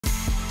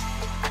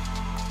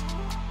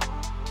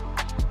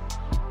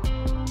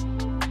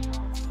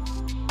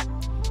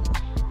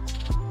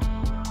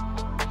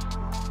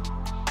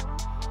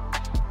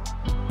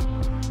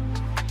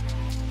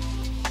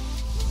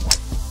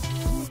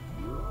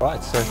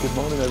Right, so good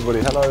morning everybody,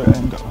 hello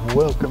and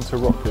welcome to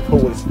Rockliffe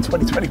Hall. It's the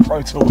 2020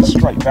 Pro Tour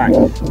straight back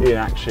in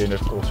action.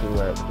 Of course we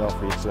were at the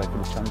Belfry yesterday for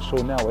the Challenge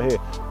Tour. Now we're here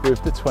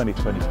with the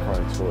 2020 Pro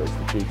Tour. It's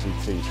the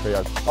GPT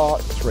Trio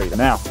Part 3.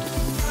 Now,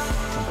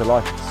 I'm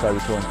delighted to say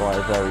we're joined by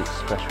a very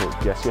special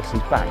guest. Yes,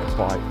 he's back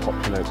by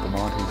popular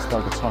demand. He's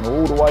dug a tunnel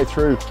all the way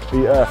through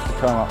the earth to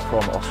come up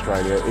from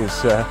Australia.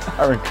 Is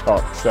Aaron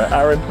Cox.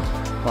 Aaron,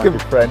 my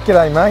good friend.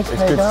 G'day mate,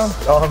 how you going?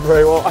 Oh, I'm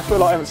very well. I feel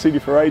like I haven't seen you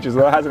for ages,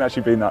 though it hasn't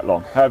actually been that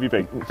long. How have you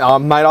been?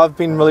 Mate, I've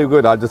been really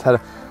good. I just had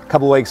a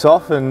couple of weeks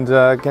off and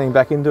getting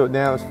back into it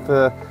now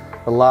for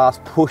the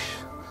last push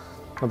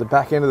at the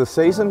back end of the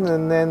season,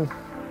 and then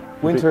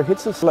winter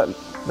hits us.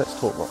 Let's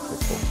talk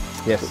Rockliffe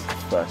Hall. Yes.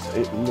 First,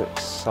 it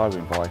looks so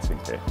inviting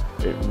here.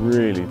 It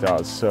really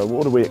does. So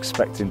what are we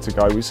expecting to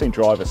go? We've seen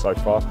driver so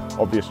far.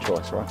 Obvious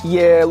choice, right?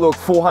 Yeah, look,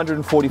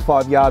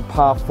 445 yard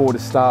par 4 to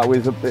start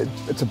with.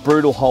 It's a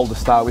brutal hole to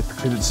start with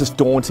because it's just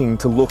daunting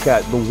to look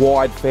at the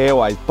wide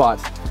fairways, but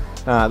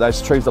those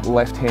trees up the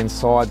left hand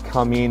side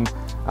come in.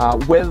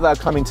 Whether they're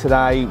coming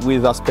today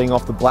with us being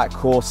off the black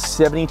course,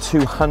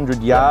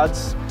 7,200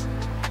 yards.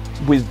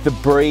 With the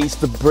breeze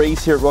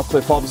here at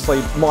Rockliffe, obviously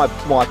my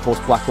course,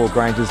 Blackall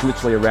Grange, is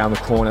literally around the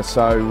corner,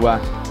 so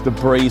the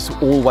breeze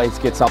always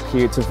gets up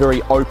here. It's a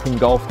very open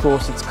golf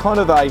course. It's kind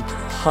of a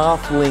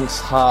half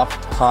links, half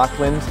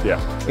parkland. Yeah.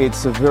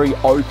 It's a very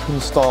open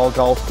style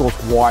golf course,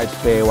 wide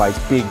fairways,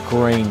 big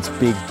greens,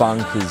 big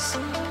bunkers.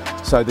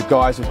 So the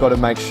guys have got to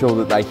make sure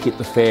that they hit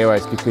the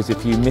fairways, because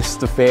if you miss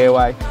the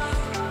fairway,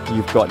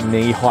 you've got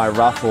knee-high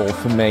rough, or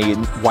for me,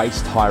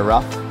 waist-high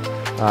rough.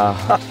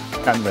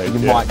 You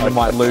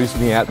might lose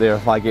me out there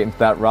if I get into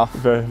that rough.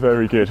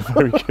 Very good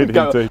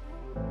indeed.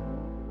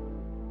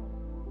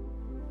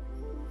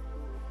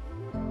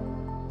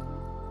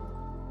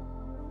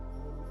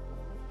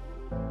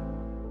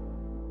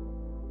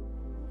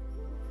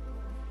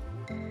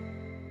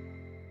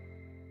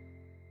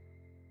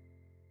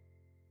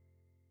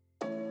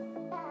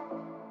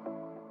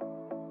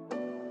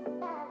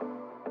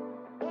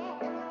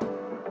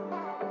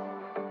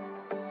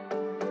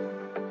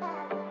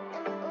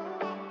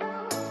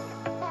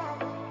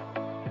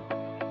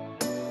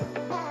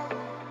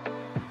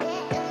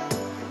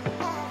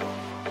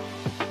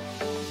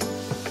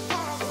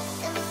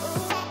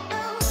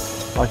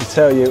 I can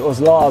tell you it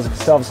was Lars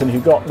Gustafsson who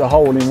got the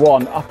hole in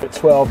one up at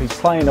 12. He's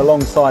playing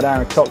alongside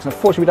Aaron Cox.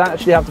 Unfortunately, we don't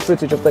actually have the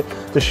footage of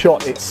the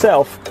shot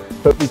itself,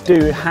 but we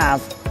do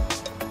have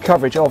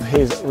coverage of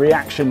his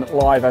reaction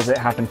live as it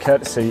happened,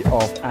 courtesy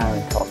of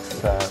Aaron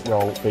Cox,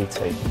 Roll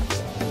BT.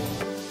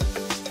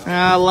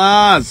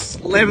 Lars,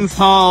 11th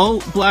hole,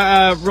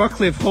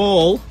 Rockliffe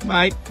Hall,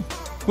 mate.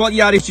 What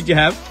yardage did you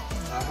have?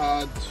 I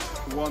had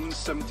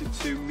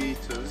 172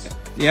 metres.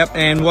 Yep,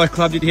 and what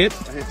club did you hit?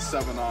 I hit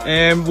 7-iron.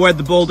 And where'd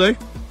the ball do?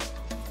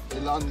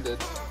 It landed,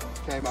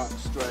 came out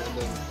straight, and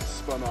then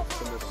spun up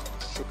and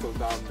just trickled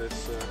down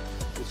this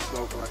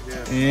slope right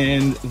here.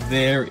 And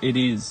there it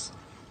is.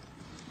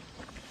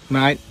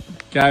 Mate,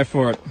 go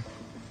for it.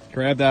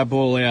 Grab that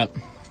ball out.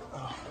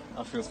 Oh,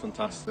 that feels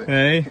fantastic.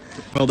 Hey,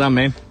 well done,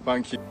 man.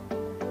 Thank you. I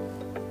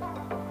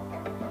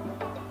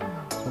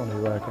want to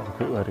grab a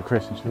quick word of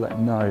Chris and just let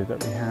him know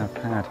that we have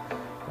had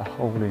a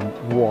hole in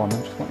one.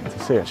 I'm just wanting to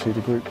see actually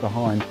the group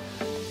behind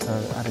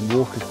Adam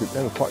Walker's group.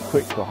 They were quite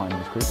quick behind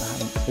this group. I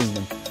haven't seen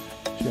them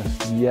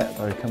just yet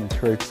though coming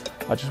through.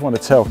 I just want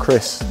to tell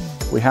Chris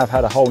we have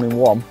had a hole in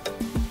one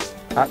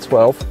at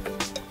 12.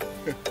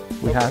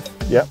 We have,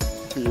 yep.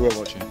 You were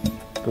watching.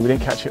 But we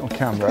didn't catch it on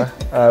camera.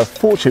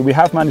 Fortunately, we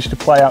have managed to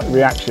play out the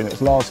reaction. It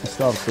was Lars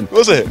Gustafsson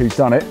who's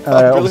done it.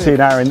 Obviously,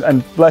 Aaron,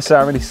 and bless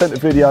Aaron, he sent a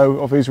video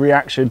of his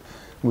reaction.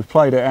 We've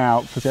played it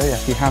out. But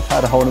yes, we have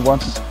had a hole in one.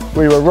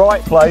 We were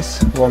right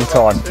place, wrong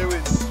time.